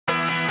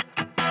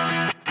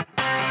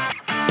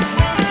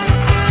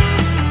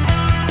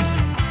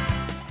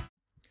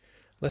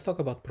Let's talk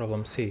about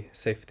problem C,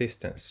 safe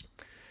distance.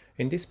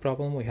 In this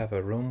problem we have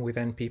a room with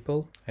n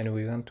people and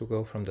we want to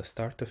go from the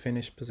start to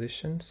finish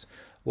positions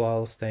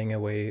while staying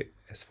away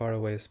as far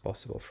away as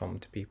possible from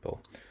the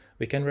people.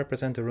 We can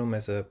represent the room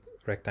as a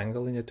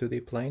rectangle in the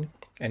 2D plane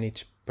and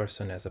each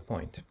person as a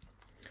point.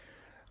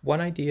 One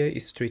idea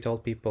is to treat all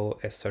people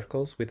as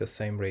circles with the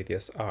same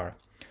radius r.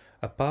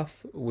 A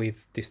path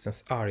with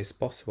distance r is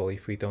possible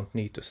if we don't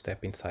need to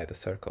step inside the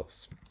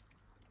circles.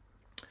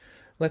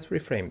 Let's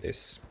reframe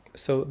this.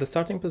 So the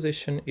starting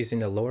position is in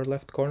the lower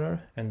left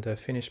corner and the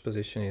finish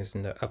position is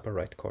in the upper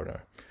right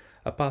corner.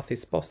 A path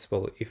is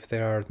possible if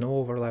there are no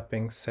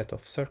overlapping set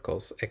of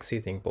circles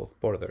exceeding both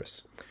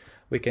borders.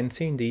 We can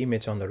see in the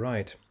image on the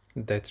right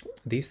that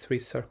these three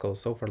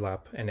circles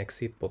overlap and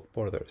exceed both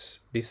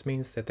borders. This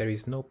means that there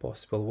is no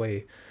possible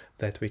way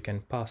that we can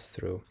pass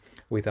through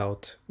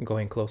without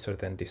going closer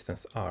than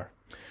distance r.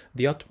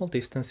 The optimal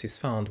distance is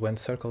found when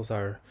circles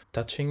are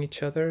touching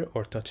each other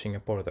or touching a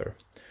border.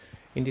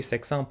 In this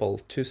example,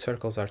 two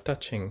circles are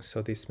touching,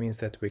 so this means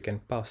that we can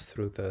pass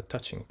through the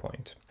touching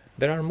point.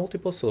 There are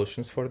multiple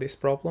solutions for this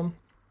problem.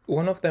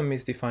 One of them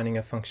is defining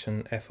a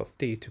function f of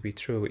t to be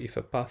true if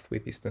a path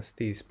with distance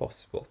t is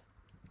possible.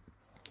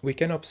 We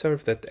can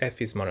observe that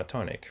f is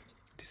monotonic.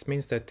 This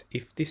means that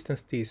if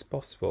distance t is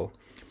possible,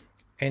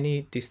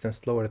 any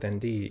distance lower than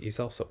d is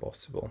also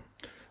possible.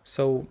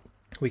 So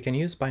we can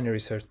use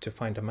binary search to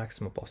find the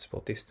maximum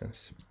possible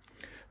distance.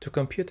 To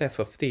compute f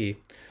of t,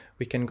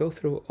 we can go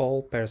through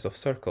all pairs of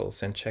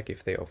circles and check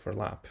if they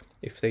overlap.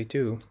 If they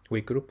do, we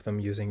group them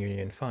using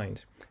union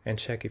find and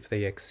check if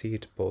they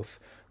exceed both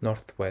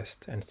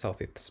northwest and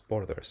southeast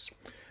borders.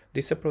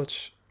 This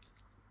approach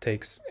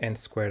takes n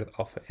squared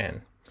alpha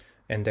n,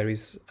 and there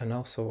is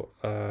also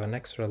an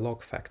extra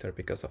log factor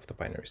because of the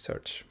binary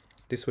search.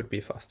 This would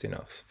be fast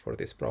enough for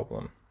this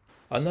problem.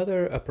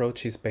 Another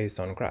approach is based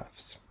on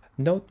graphs.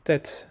 Note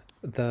that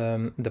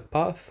the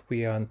path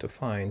we want to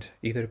find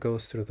either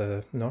goes through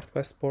the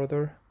northwest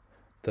border,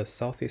 the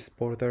southeast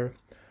border,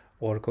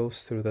 or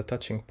goes through the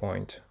touching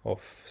point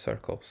of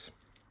circles.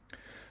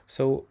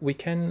 So we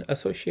can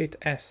associate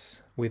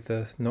S with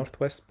the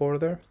northwest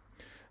border,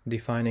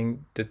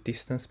 defining the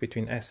distance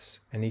between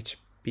S and each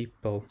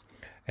people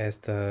as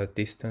the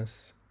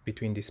distance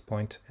between this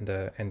point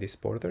and this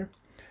border,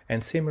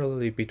 and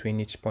similarly between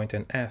each point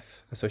and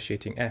F,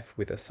 associating F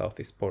with the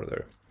southeast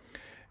border.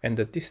 And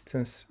the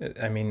distance,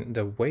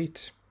 the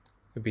weight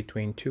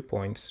between 2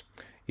 points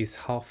is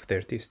half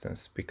their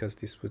distance, because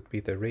this would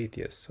be the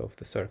radius of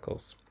the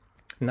circles.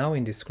 Now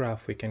in this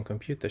graph we can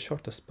compute the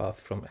shortest path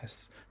from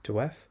S to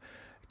F,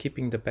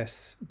 keeping the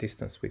best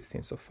distance we've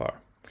seen so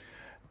far.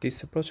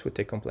 This approach would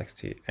take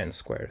complexity n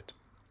squared.